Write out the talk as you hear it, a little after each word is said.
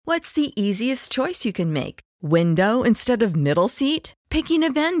What's the easiest choice you can make? Window instead of middle seat? Picking a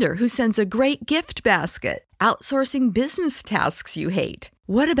vendor who sends a great gift basket? Outsourcing business tasks you hate?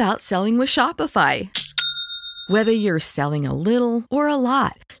 What about selling with Shopify? Whether you're selling a little or a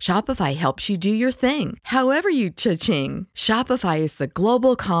lot, Shopify helps you do your thing, however you cha-ching. Shopify is the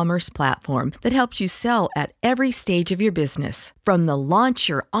global commerce platform that helps you sell at every stage of your business. From the launch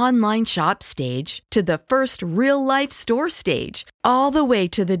your online shop stage to the first real-life store stage, all the way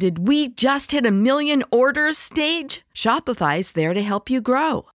to the did we just hit a million orders stage. Shopify's there to help you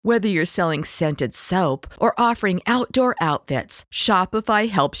grow. Whether you're selling scented soap or offering outdoor outfits, Shopify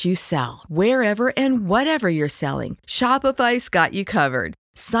helps you sell. Wherever and whatever you're selling, Shopify's got you covered.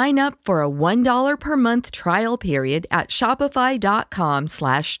 Sign up for a $1 per month trial period at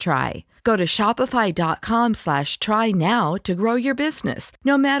shopify.com/try. Go to shopify.com/try now to grow your business,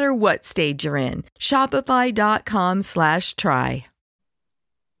 no matter what stage you're in. Shopify.com/try.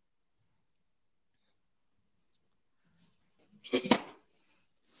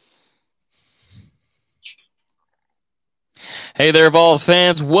 Hey there, Vols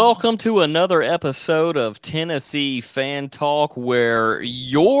fans. Welcome to another episode of Tennessee Fan Talk, where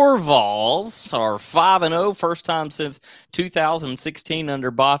your Vols are 5-0, first time since 2016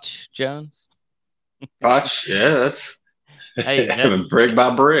 under Botch Jones. Botch, yeah, that's brick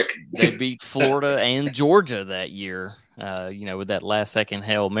by brick. They beat Florida and Georgia that year, with that last-second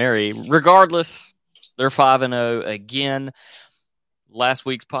Hail Mary. Regardless, they're 5-0 again. Last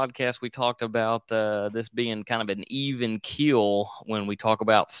week's podcast, we talked about this being kind of an even keel when we talk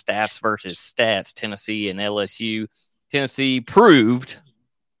about stats versus stats, Tennessee and LSU. Tennessee proved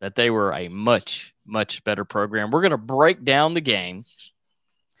that they were a much, much better program. We're going to break down the game,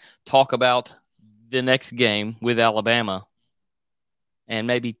 talk about the next game with Alabama, and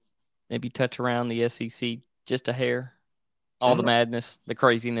maybe touch around the SEC just a hair. All the madness, the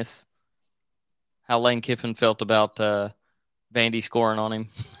craziness, how Lane Kiffin felt about Vandy scoring on him.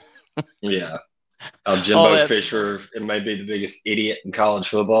 Yeah. Jimbo Fisher, it may be the biggest idiot in college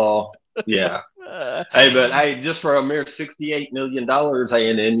football. Yeah. Hey, just for a mere $68 million,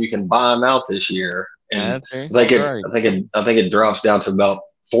 A&M, you can buy them out this year. And that's right. I think it drops down to about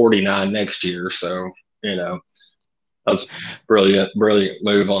 49 next year. So, that's brilliant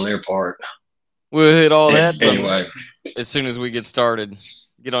move on their part. We'll hit all that anyway as soon as we get started.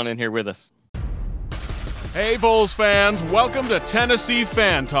 Get on in here with us. Hey, Vols fans, welcome to Tennessee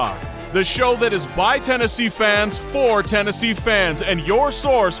Fan Talk, the show that is by Tennessee fans for Tennessee fans and your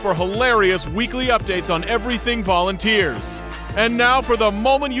source for hilarious weekly updates on everything Volunteers. And now for the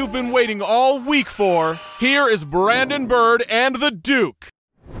moment you've been waiting all week for, here is Brandon Bird and the Duke.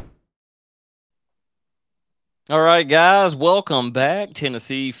 All right, guys, welcome back,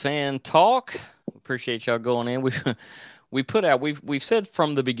 Tennessee Fan Talk. Appreciate y'all going in. We've said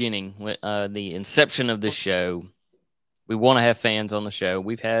from the beginning, the inception of this show, we want to have fans on the show.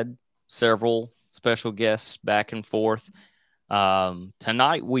 We've had several special guests back and forth.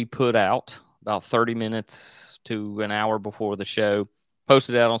 Tonight we put out about 30 minutes to an hour before the show,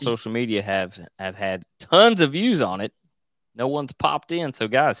 posted out on social media, have had tons of views on it. No one's popped in. So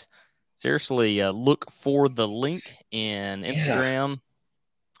guys, seriously, look for the link in Instagram,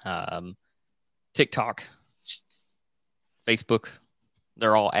 TikTok, Facebook.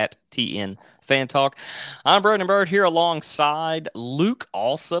 They're all at TN Fan Talk. I'm Brandon Bird here alongside Luke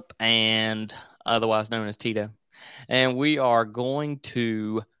Alsop, and otherwise known as Tito. And we are going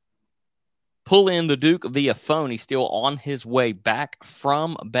to pull in the Duke via phone. He's still on his way back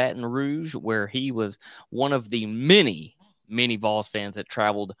from Baton Rouge, where he was one of the many Vols fans that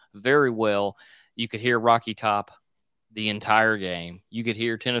traveled very well. You could hear Rocky Top the entire game. You could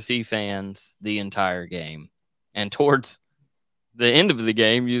hear Tennessee fans the entire game. And towards the end of the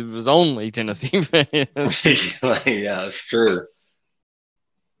game, it was only Tennessee fans. Yeah, it's true.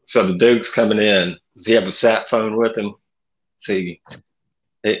 So the Duke's coming in. Does he have a sat phone with him? See,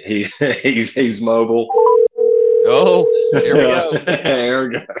 he's mobile. Oh, here we go.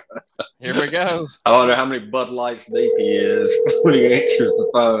 Here we go. I wonder how many Bud Lights deep he is when he answers the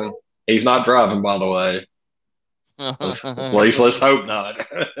phone. He's not driving, by the way. At least let's hope not.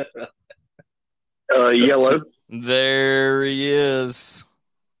 Yellow. There he is.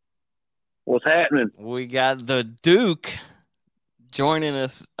 What's happening? We got the Duke joining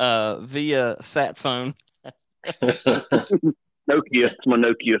us via sat phone. Nokia. It's my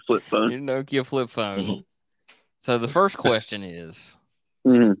Nokia flip phone. Your Nokia flip phone. Mm-hmm. So the first question is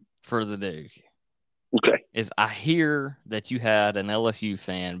for the Duke. Okay. Is I hear that you had an LSU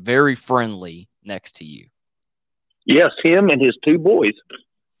fan very friendly next to you. Yes, him and his two boys.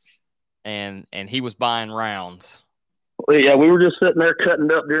 And he was buying rounds. Yeah, we were just sitting there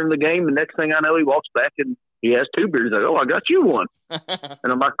cutting up during the game. The next thing I know, he walks back and he has 2 beers. He's like, "Oh, I got you one." And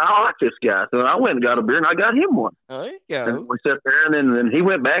I'm like, "I like this guy." So I went and got a beer, and I got him one. There you go. And we sat there, and then he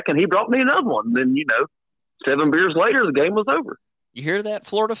went back and he brought me another one. And then 7 beers later, the game was over. You hear that,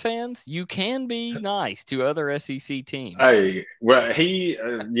 Florida fans? You can be nice to other SEC teams. Hey, well, he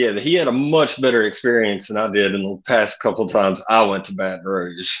had a much better experience than I did in the past couple of times I went to Baton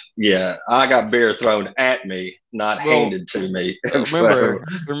Rouge. Yeah, I got beer thrown at me, not handed to me.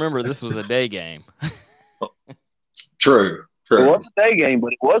 Remember, this was a day game. True. It was a day game,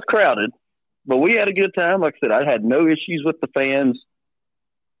 but it was crowded. But we had a good time. Like I said, I had no issues with the fans.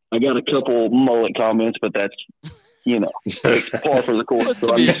 I got a couple mullet comments, but that's par for the course.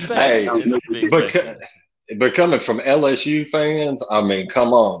 So but coming from LSU fans, I mean,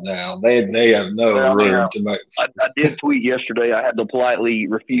 come on now. They have no room to make. I did tweet yesterday. I had to politely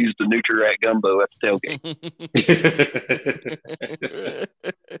refuse the Nutri-Rack gumbo at the tailgate.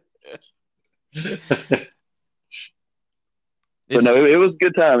 But no, it was a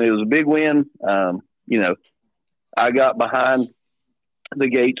good time. It was a big win. I got behind the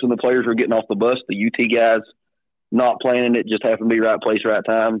gates when the players were getting off the bus. The UT guys not planning it, just happened to be right place, right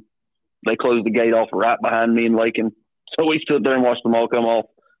time. They closed the gate off right behind me and Lakin. So we stood there and watched them all come off.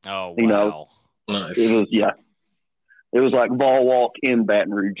 Oh, wow. Nice. It was like ball walk in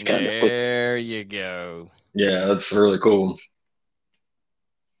Baton Rouge. There you go. Yeah, that's really cool.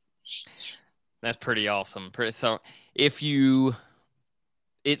 That's pretty awesome. So it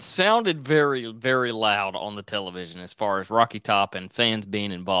sounded very, very loud on the television as far as Rocky Top and fans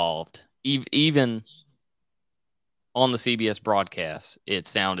being involved. Even on the CBS broadcast, it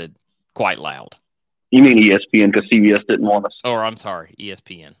sounded quite loud. You mean ESPN because CBS didn't want us? Or I'm sorry,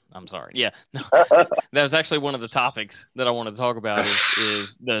 ESPN. I'm sorry. Yeah, no, that was actually one of the topics that I wanted to talk about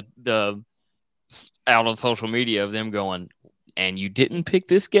is the out on social media of them going, and you didn't pick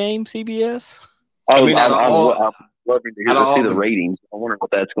this game, CBS? I'm loving to see the ratings. I wonder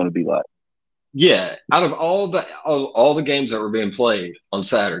what that's going to be like. Yeah, out of all the games that were being played on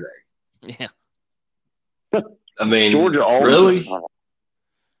Saturday. Yeah. I mean, Georgia Auburn. Really?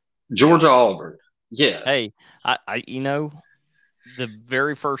 Georgia Auburn. Yeah. Hey, I the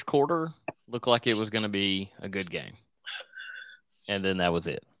very first quarter looked like it was going to be a good game. And then that was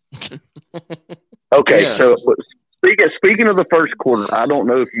it. Okay, yeah. So speaking of the first quarter, I don't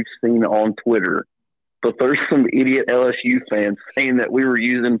know if you've seen on Twitter, but there's some idiot LSU fans saying that we were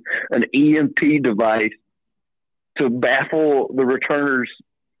using an EMP device to baffle the returner's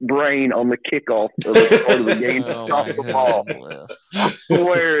brain on the kickoff of the start of the game to stop the ball.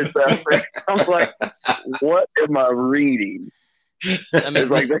 Where is that? I'm like, what am I reading? I mean,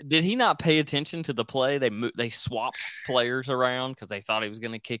 did he not pay attention to the play? They swapped players around because they thought he was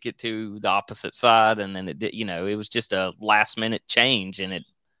going to kick it to the opposite side, and then it did. It was just a last minute change, and it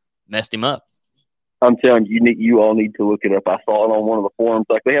messed him up. I'm telling you, you all need to look it up. I saw it on one of the forums.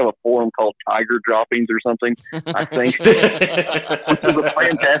 Like they have a forum called Tiger Droppings or something. I think which is a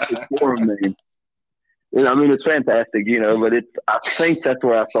fantastic forum name. I mean, it's fantastic, but I think that's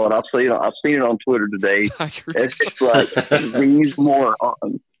where I saw it. I've seen it on Twitter today. It's just like these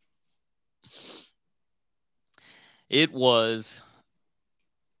morons. It was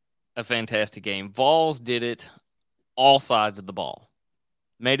a fantastic game. Vols did it all sides of the ball.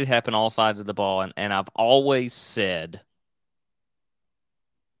 Made it happen all sides of the ball. And I've always said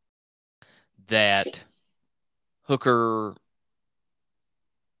that Hooker,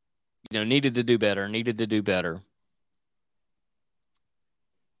 needed to do better.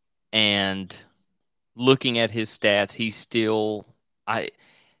 And looking at his stats,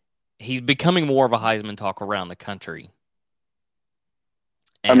 he's becoming more of a Heisman talk around the country.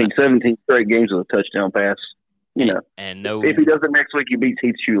 And 17 straight games with a touchdown pass. And no. If he does it next week, he beats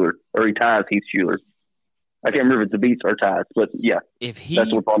Heath Shuler, or he ties Heath Shuler. I can't remember if it's a beats or ties, but yeah. If he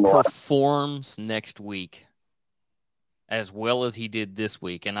performs next week as well as he did this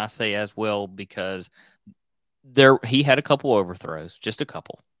week, and I say as well because he had a couple overthrows, just a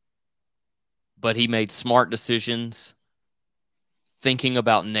couple, but he made smart decisions thinking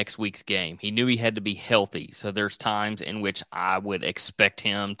about next week's game. He knew he had to be healthy, so there's times in which I would expect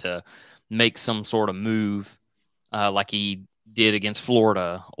him to make some sort of move like he did against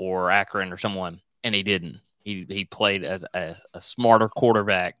Florida or Akron or someone, and he didn't. He played as a smarter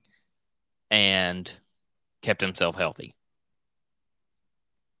quarterback and kept himself healthy.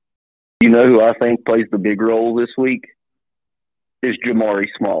 You know who I think plays the big role this week? Is Jamari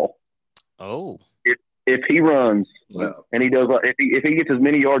Small. Oh. If he runs and he does, if he gets as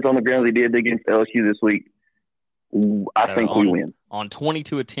many yards on the ground as he did against LSU this week, I think we win. On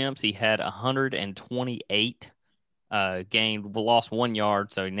 22 attempts, he had 128 lost 1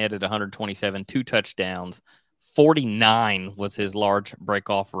 yard, so he netted 127, 2 touchdowns. 49 was his large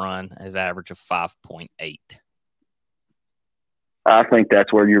break-off run, his average of 5.8. I think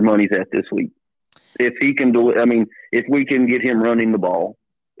that's where your money's at this week. If he can do it, I mean, if we can get him running the ball,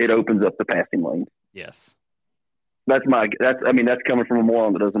 it opens up the passing lanes. Yes. That's coming from a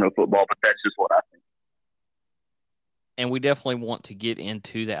moron that doesn't know football, but that's just what I think. And we definitely want to get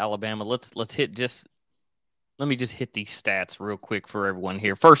into the Alabama. Let's hit just let me just hit these stats real quick for everyone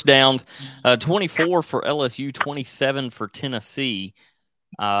here. First downs, 24 for LSU, 27 for Tennessee,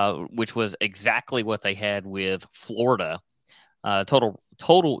 which was exactly what they had with Florida.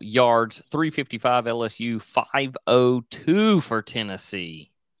 Total yards, 355 LSU, 502 for Tennessee.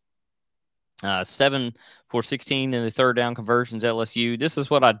 7 for 16 in the third down conversions, LSU. This is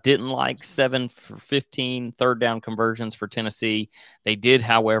what I didn't like, 7 for 15 third down conversions for Tennessee. They did,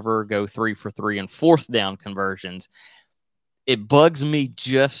 however, go 3 for 3 in fourth down conversions. It bugs me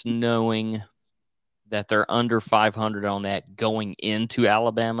just knowing that they're under 500 on that going into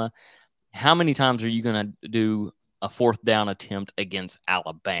Alabama. How many times are you going to do a fourth down attempt against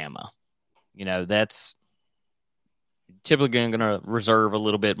Alabama? You know, that's typically going to reserve a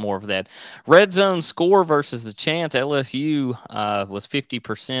little bit more of that. Red zone score versus the chance. LSU was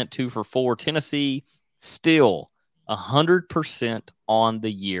 50%, 2 for 4. Tennessee still 100% on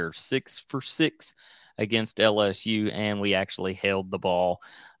the year, 6 for 6 against LSU, and we actually held the ball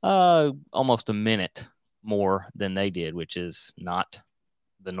almost a minute more than they did, which is not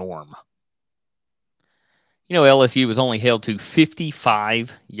the norm. You know, LSU was only held to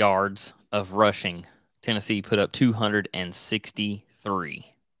 55 yards of rushing. Tennessee put up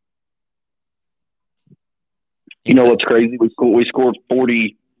 263. You know what's crazy? We scored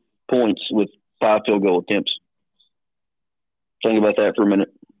 40 points with 5 field goal attempts. Think about that for a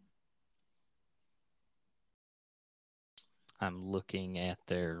minute. I'm looking at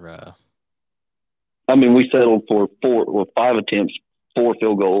their. We settled for 5 attempts, 4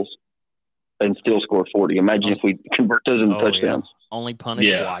 field goals, and still scored 40. Imagine if we convert those into touchdowns. Yeah. Only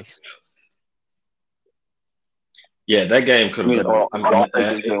punted twice. Yeah, that game could have been.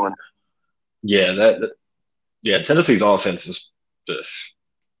 Tennessee's offense is just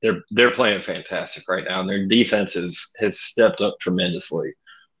they're playing fantastic right now, and their defense has stepped up tremendously.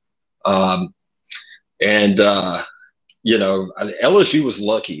 LSU was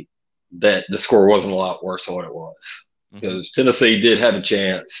lucky that the score wasn't a lot worse than what it was, because Tennessee did have a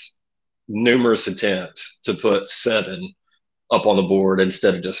chance, numerous attempts to put 7 up on the board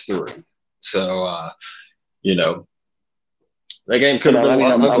instead of just 3. So, that game could have been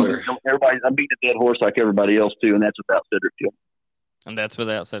a lot uglier. I'm beating a dead horse like everybody else too, and that's without Cedric Tillman. And that's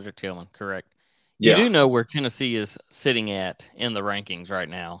without Cedric Tillman, correct. Yeah. You do know where Tennessee is sitting at in the rankings right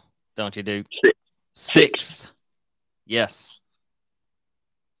now, don't you, Duke? 6. Yes.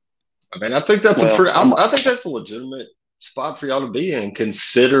 I think that's I think that's a legitimate spot for y'all to be in,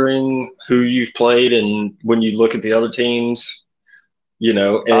 considering who you've played and when you look at the other teams, in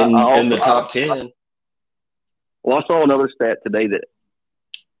the top 10. Well, I saw another stat today that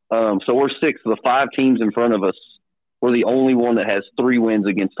so we're 6 of the 5 teams in front of us. We're the only one that has 3 wins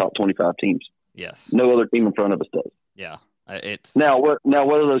against top 25 teams. Yes. No other team in front of us does. Yeah. It's now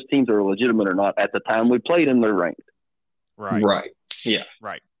whether those teams are legitimate or not, at the time we played them, they're ranked. Right. Yeah.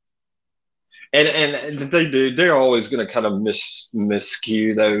 Right. And they're always going to kind of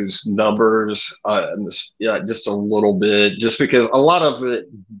miscue those numbers, just a little bit, just because a lot of it,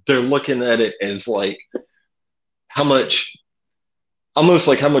 they're looking at it as like how much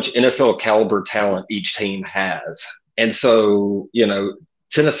NFL caliber talent each team has. And so,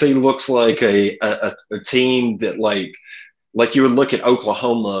 Tennessee looks like a team that like you would look at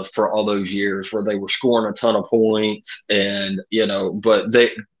Oklahoma for all those years where they were scoring a ton of points and, but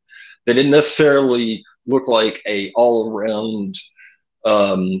they didn't necessarily look like a all-around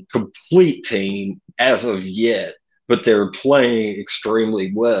complete team as of yet, but they're playing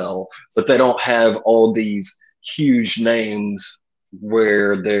extremely well, but they don't have all these huge names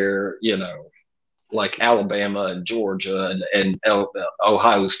where they're, like Alabama and Georgia and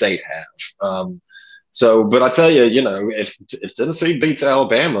Ohio State have. But I tell you, if Tennessee beats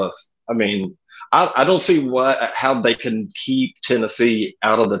Alabama, I don't see how they can keep Tennessee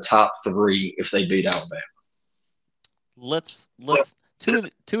out of the top 3 if they beat Alabama. Let's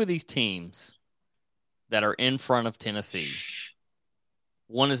two of these teams that are in front of Tennessee.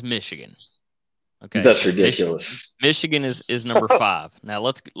 One is Michigan. Okay, that's ridiculous. Michigan is number 5. Now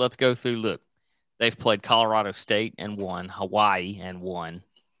let's go through. Look, they've played Colorado State and won, Hawaii and won,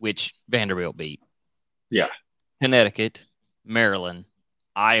 which Vanderbilt beat. Yeah, Connecticut, Maryland,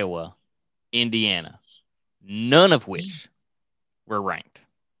 Iowa, Indiana. none of which were ranked.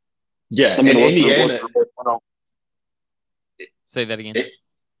 Yeah, and Indiana. Say that again.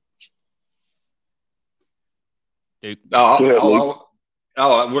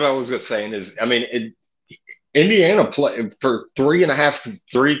 What I was just saying is, I mean, Indiana played for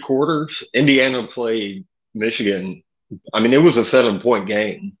 3 quarters. Indiana played Michigan. I mean, it was a 7-point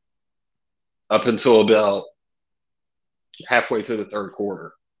game up until about halfway through the third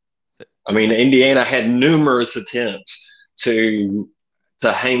quarter. I mean, Indiana had numerous attempts to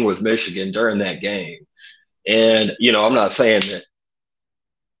hang with Michigan during that game. And, I'm not saying that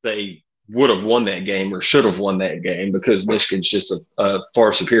they would have won that game or should have won that game because Michigan's just a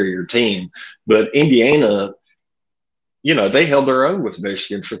far superior team. But Indiana, they held their own with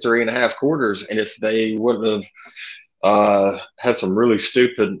Michigan for 3.5 quarters. And if they wouldn't have had some really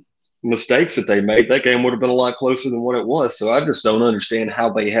stupid mistakes that they made, that game would have been a lot closer than what it was. So I just don't understand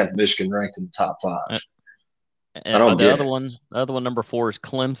how they have Michigan ranked in the top 5. The other one, number 4, is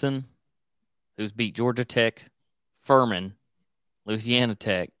Clemson, who's beat Georgia Tech, Furman, Louisiana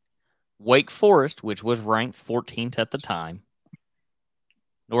Tech, Wake Forest, which was ranked 14th at the time,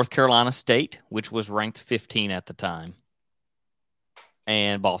 North Carolina State, which was ranked 15 at the time,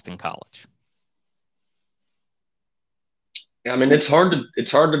 and Boston College. I mean, it's hard to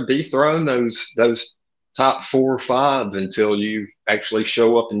dethrone those top 4 or 5 until you actually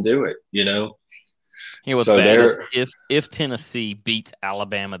show up and do it. What's bad is if Tennessee beats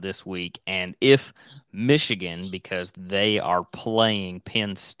Alabama this week, and if Michigan, because they are playing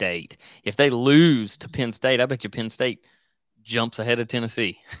Penn State, if they lose to Penn State, I bet you Penn State jumps ahead of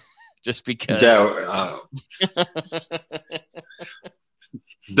Tennessee just because.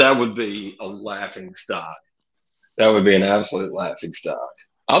 That would be a laughing stock. That would be an absolute laughing stock.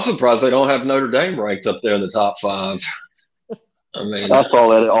 I'm surprised they don't have Notre Dame ranked up there in the top 5. I mean, I saw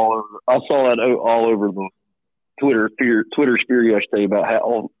that all over the Twitter sphere yesterday about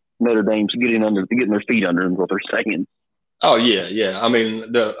how Notre Dame's getting their feet under them, what they're saying. Oh yeah. I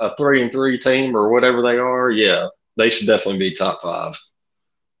mean, a 3-3 team or whatever they are, yeah, they should definitely be top 5.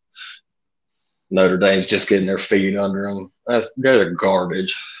 Notre Dame's just getting their feet under them. They're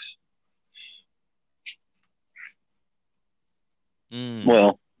garbage.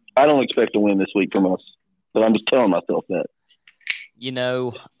 Well, I don't expect to win this week from us, but I'm just telling myself that.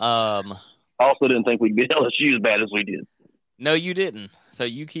 I also didn't think we'd beat LSU as bad as we did. No, you didn't. So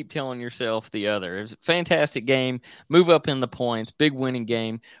you keep telling yourself the other. It was a fantastic game. Move up in the points. Big winning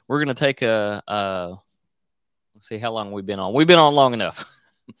game. We're going to take let's see how long we've been on. We've been on long enough.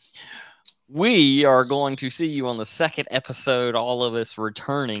 We are going to see you on the second episode, all of us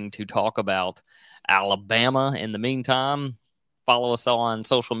returning to talk about Alabama. In the meantime, follow us on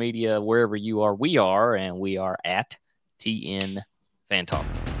social media wherever you are. We are at TN Fan Talk.